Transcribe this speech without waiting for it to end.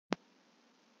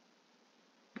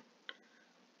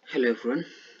Hello everyone,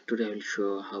 today I will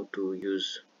show how to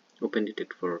use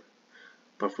OpendTect for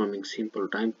performing simple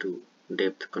time to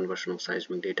depth conversion of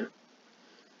seismic data.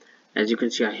 As you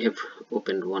can see, I have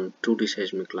opened one 2D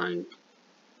seismic line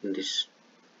in this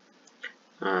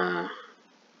uh,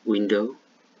 window.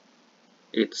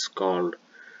 It's called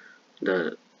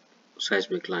the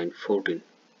seismic line 14.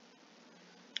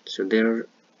 So there are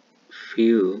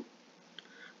few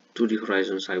 2D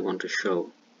horizons I want to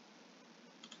show,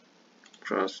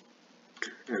 crust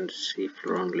and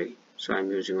seafloor only. So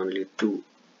I'm using only two.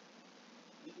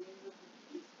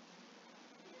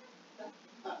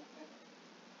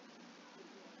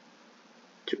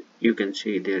 You can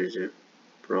see there is a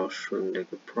brush showing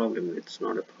like a problem. It's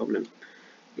not a problem,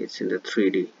 it's in the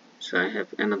 3D. So I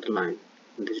have another line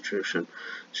in this direction,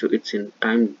 so it's in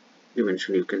time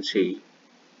dimension. You can see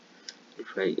if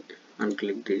I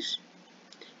unclick this,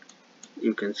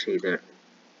 you can see that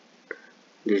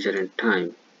these are in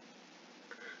time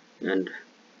and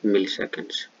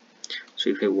milliseconds. So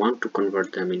if I want to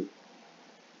convert them in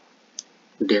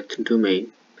depth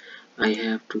domain, I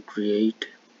have to create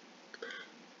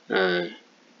a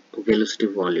velocity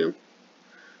volume.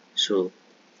 So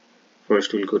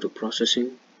first we'll go to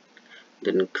processing,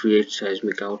 then create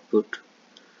seismic output,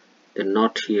 then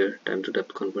not here time to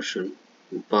depth conversion,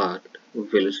 but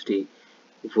velocity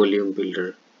volume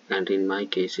builder, and in my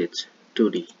case it's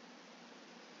 2D.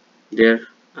 There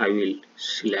I will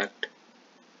select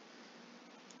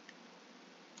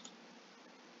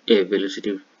a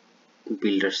velocity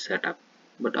builder setup,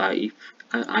 but I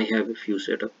have a few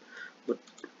setup, but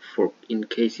for in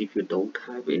case if you don't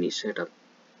have any setup,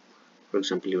 for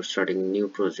example you're starting a new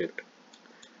project,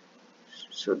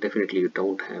 so definitely you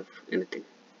don't have anything.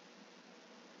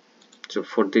 So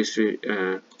for this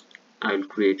I will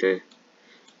create a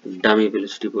dummy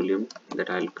velocity volume that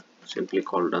I'll simply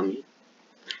call dummy,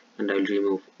 and I'll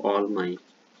remove all my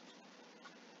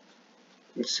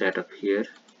setup here,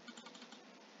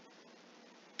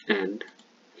 and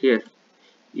here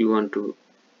you want to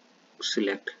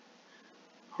select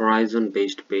horizon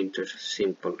based painter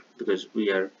simple, because we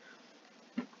are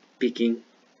picking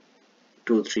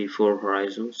 2 3 4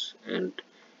 horizons and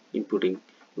inputting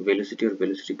velocity or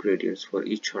velocity gradients for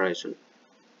each horizon.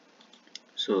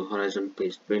 So horizon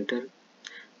based painter,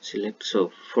 select.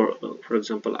 So for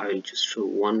example I will just show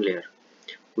one layer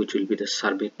which will be the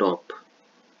survey top.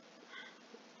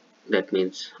 That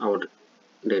means our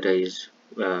data is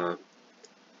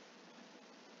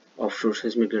offshore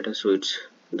seismic data, so it's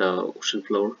the ocean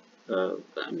floor,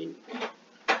 I mean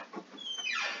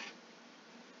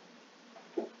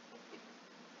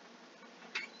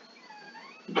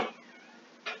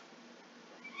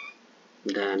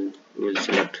then we'll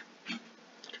select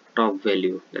top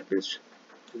value, that means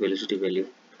velocity value.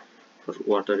 For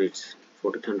water it's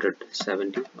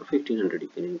 1470 or 1500 you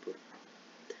can input.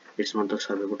 It's not the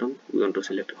survey bottom, we want to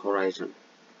select horizon.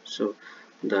 So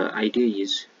the idea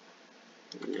is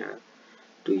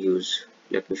to use,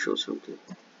 let me show something.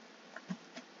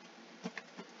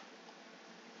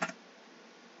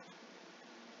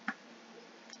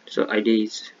 So idea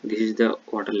is, this is the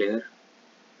water layer,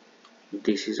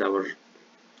 this is our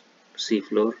sea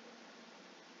floor,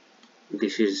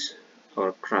 this is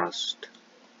our crust,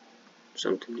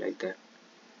 something like that.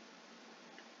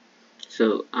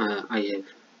 So I have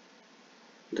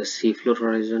the sea floor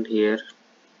horizon here,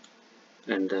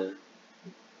 and the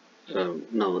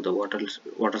now the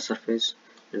water surface,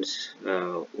 and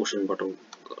ocean bottom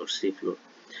or sea floor.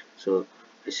 So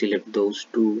I select those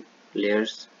two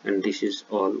layers, and this is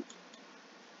all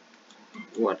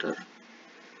water,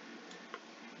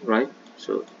 right?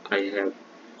 So I have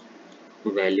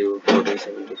value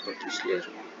 1470 for this layer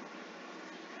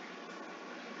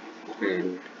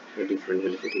and a different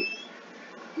velocity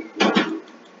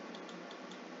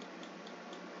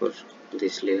for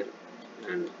this layer,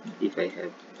 and if I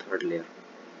have third layer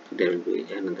there will be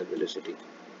another velocity.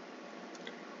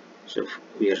 So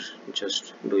we are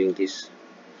just doing this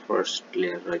first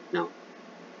layer right now.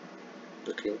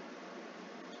 Okay,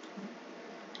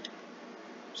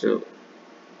 so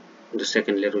the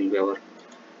second layer will be our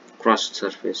crust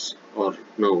surface, or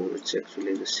no, it's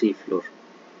actually the sea floor,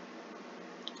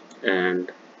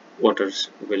 and water's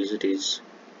velocity is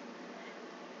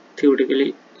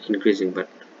theoretically increasing but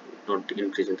not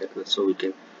increasing that much, so we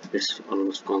can, it's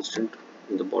almost constant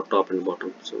in the top and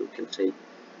bottom, so we can say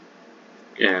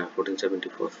 1470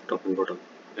 for top and bottom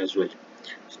as well.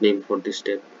 So name for this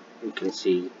step, we can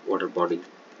see water body.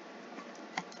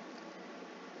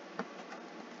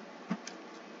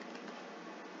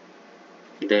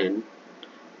 Then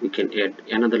we can add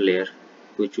another layer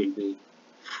which will be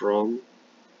from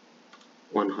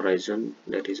one horizon,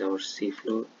 that is our sea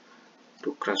floor,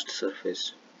 to crust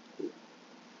surface.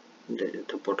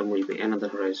 The bottom will be another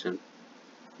horizon,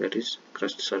 that is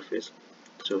crust surface.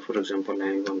 So for example,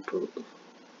 I want to,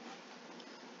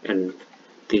 and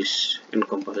this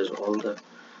encompasses all the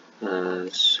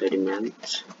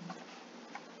sediments.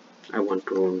 I want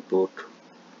to import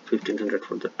 1500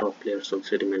 for the top layers of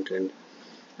sediment and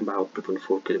about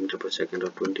 2.4 km per second or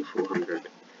 2400.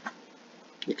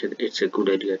 It's a good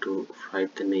idea to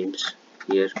write the names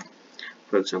here.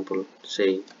 For example,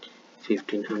 say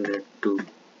 1500 to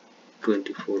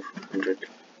 2400.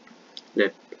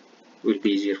 That will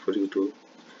be easier for you to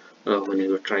when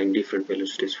you are trying different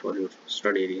velocities for your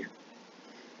study area.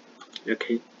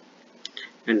 Okay,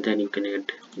 and then you can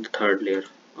add the third layer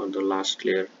or the last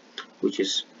layer, which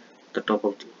is the top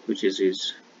of which is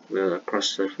the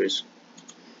crust surface,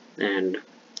 and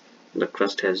the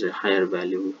crust has a higher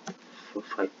value for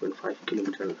 5.5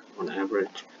 km on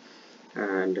average,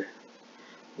 and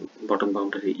bottom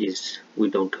boundary is, we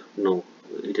don't know,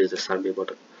 it is the survey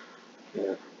bottom.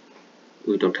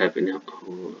 We don't have any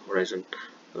horizon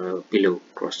below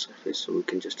crust surface, so we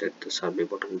can just add the survey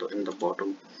bottom. In the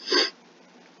bottom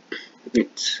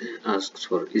it asks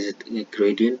for, is it a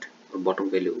gradient or bottom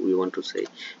value? We want to say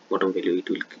bottom value, it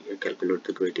will calculate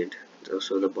the gradient.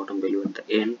 So the bottom value at the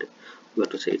end, we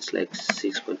want to say it's like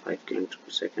 6.5 km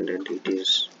per second, and it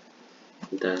is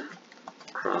the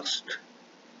crust.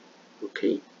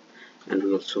 Okay, and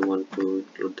we also want to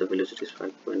include the velocities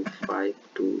 5.5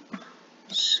 to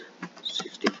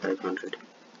 6500.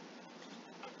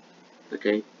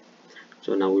 Okay,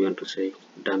 so now we want to say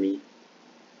dummy.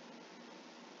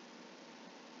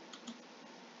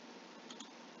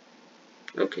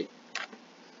 Okay,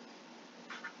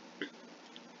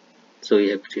 so we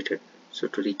have created. So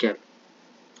to recap,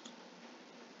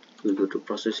 we go to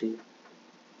processing,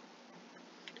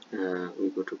 we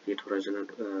go to create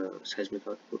horizontal seismic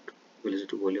output,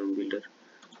 velocity volume builder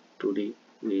 2D.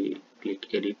 We click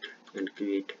edit and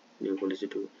create new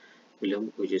velocity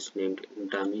volume, which is named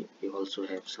dummy. We also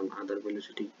have some other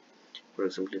velocity. For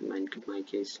example, in my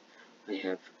case, I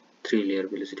have 3 layer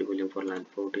velocity volume for line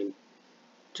 14.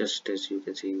 Just as you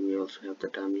can see, we also have the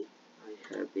dummy.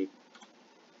 I have it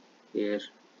here.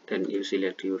 Then you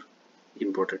select your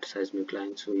imported seismic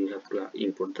line, so you have to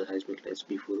import the seismic lines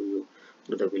before you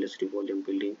do the velocity volume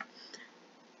building,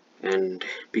 and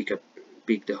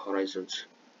pick the horizons.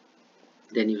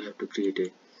 Then you have to create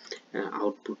a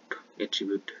output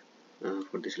attribute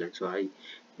for this line. So I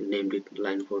named it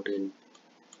line 14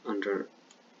 under,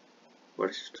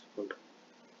 what is it called,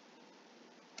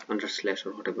 under slash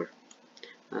or whatever,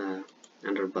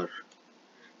 under bar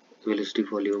velocity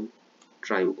volume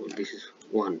try. This is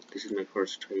 1. This is my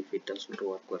first try. If it doesn't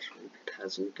work, or if it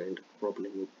has any kind of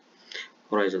problem with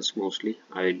horizons, mostly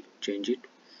I will change it.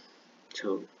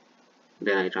 So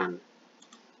then I run.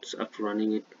 So after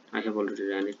running it, I have already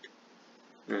ran it.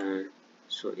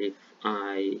 So if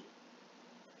I,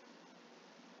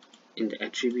 in the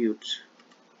attributes,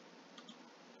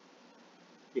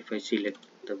 if I select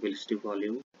the velocity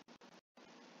volume,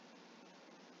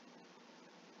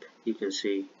 you can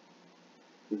see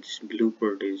this blue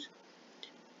part is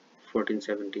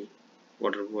 1470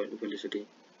 water velocity.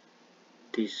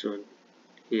 This one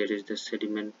here is the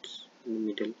sediments in the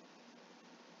middle.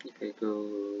 If I go,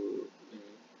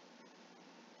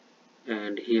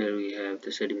 and here we have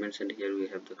the sediments, and here we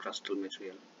have the crustal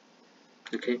material.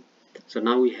 Okay, so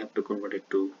now we have to convert it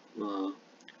to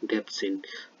depth scene.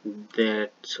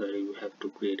 That's why you have to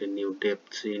create a new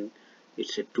depth scene.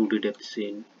 It's a 2D depth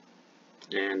scene,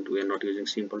 and we are not using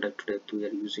simple depth to depth. We are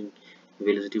using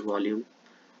velocity volume,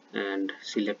 and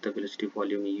select the velocity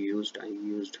volume you used. I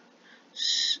used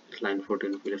line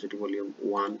 14 velocity volume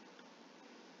 1,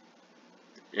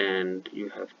 and you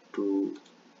have to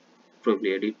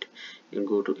probably edit and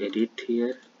go to edit.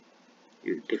 Here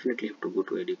you definitely have to go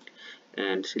to edit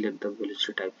and select the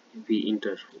velocity type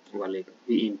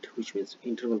vint, which means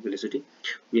interval velocity.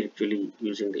 We are actually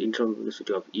using the interval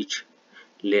velocity of each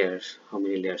layers, how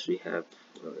many layers we have,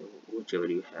 whichever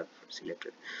you have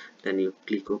selected. Then you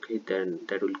click OK. Then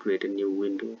that will create a new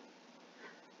window,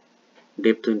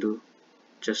 depth window,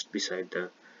 just beside the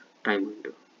time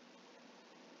window.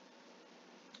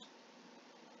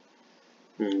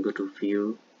 Go to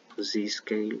view, Z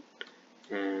scale,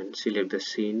 and select the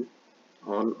scene,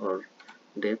 all or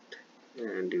depth,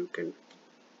 and you can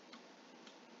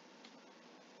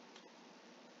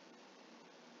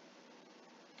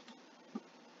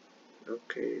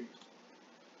okay,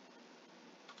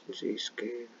 Z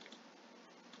scale.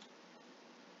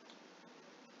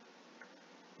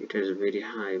 It has a very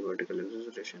high vertical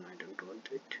acceleration. I don't want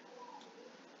it.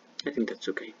 I think that's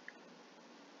okay.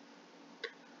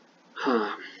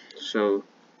 So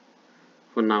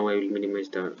for now I will minimize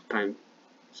the time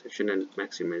section and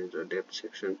maximize the depth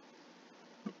section.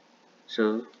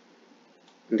 So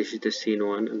this is the scene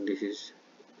 1 and this is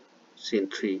scene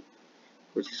 3,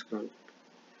 which is called,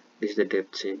 this is the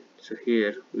depth scene. So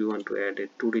here we want to add a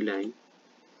 2D line,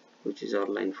 which is our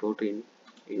line 14.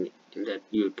 In that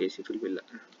case it will be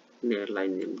near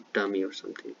line name dummy or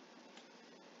something.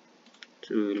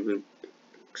 So we will be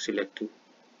selecting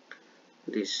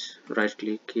this, right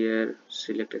click here,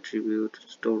 select attribute,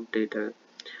 store data.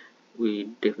 We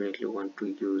definitely want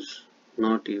to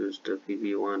not use the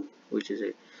VV1, which is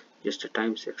just a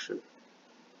time section,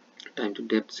 time to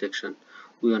depth section.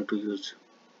 We want to use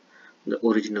the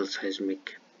original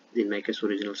seismic. In my case,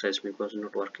 original seismic was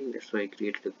not working, that's why I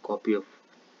created a copy of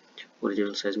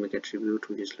original seismic attribute,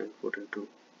 which is line 14.2.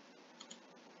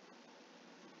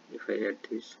 If I add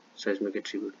this seismic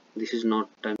attribute, this is not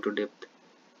time to depth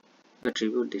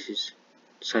attribute, this is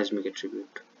seismic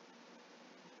attribute.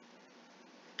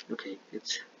 Okay,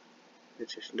 it's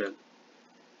just done.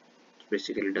 It's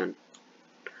basically done.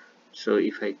 So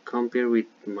if I compare with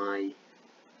my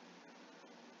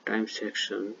time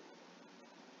section,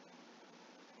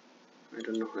 I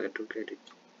don't know how to get it.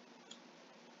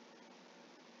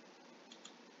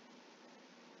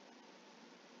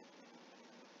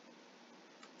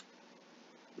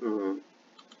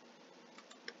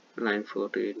 Line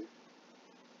 14,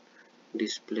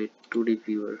 display 2D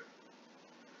viewer.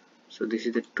 So this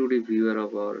is the 2D viewer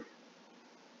of our,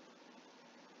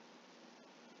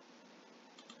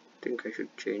 I think I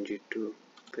should change it to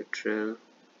petrel,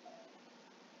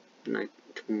 and I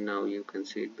think now you can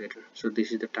see it better. So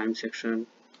this is the time section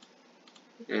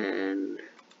and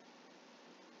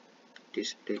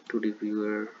display 2D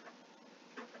viewer.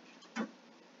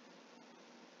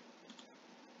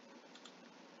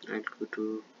 I'll go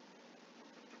to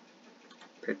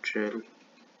petrel.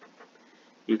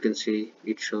 You can see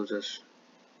it shows us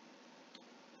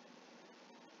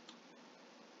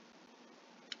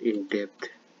in depth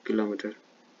kilometer.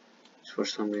 For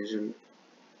some reason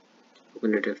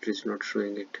OpendTect is not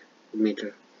showing it.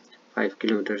 Meter, 5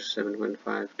 kilometers,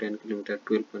 7.5, 10 kilometer,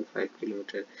 12.5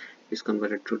 kilometer is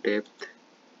converted to depth,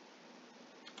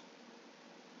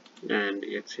 and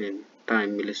it's in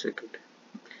time millisecond.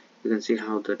 You can see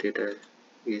how the data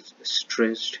is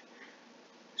stressed.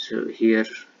 So here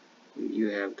you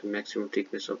have the maximum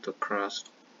thickness of the crust,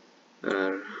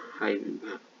 high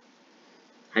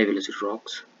velocity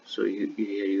rocks. So here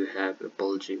you have a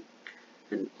bulging,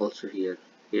 and also here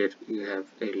you have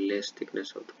a less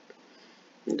thickness of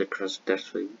the crust.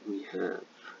 That's why we have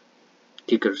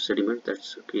thicker sediment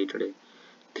that's created a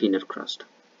thinner crust.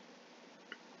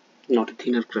 Not a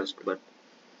thinner crust, but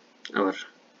our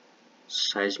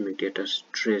seismic data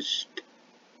stressed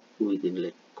within,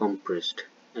 like compressed,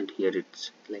 and here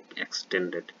it's like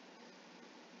extended.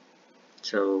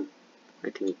 So I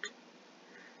think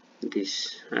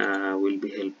this will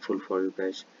be helpful for you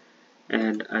guys.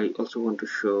 And I also want to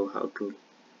show how to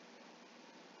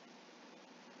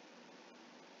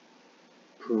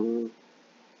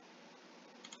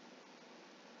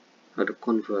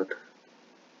convert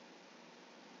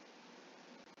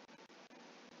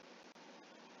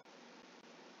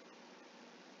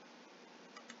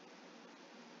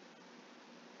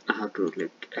how to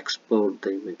like export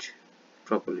the image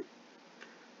properly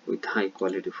with high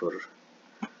quality for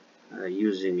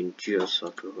using in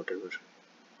GeoSoft or whatever.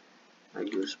 I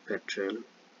use petrel.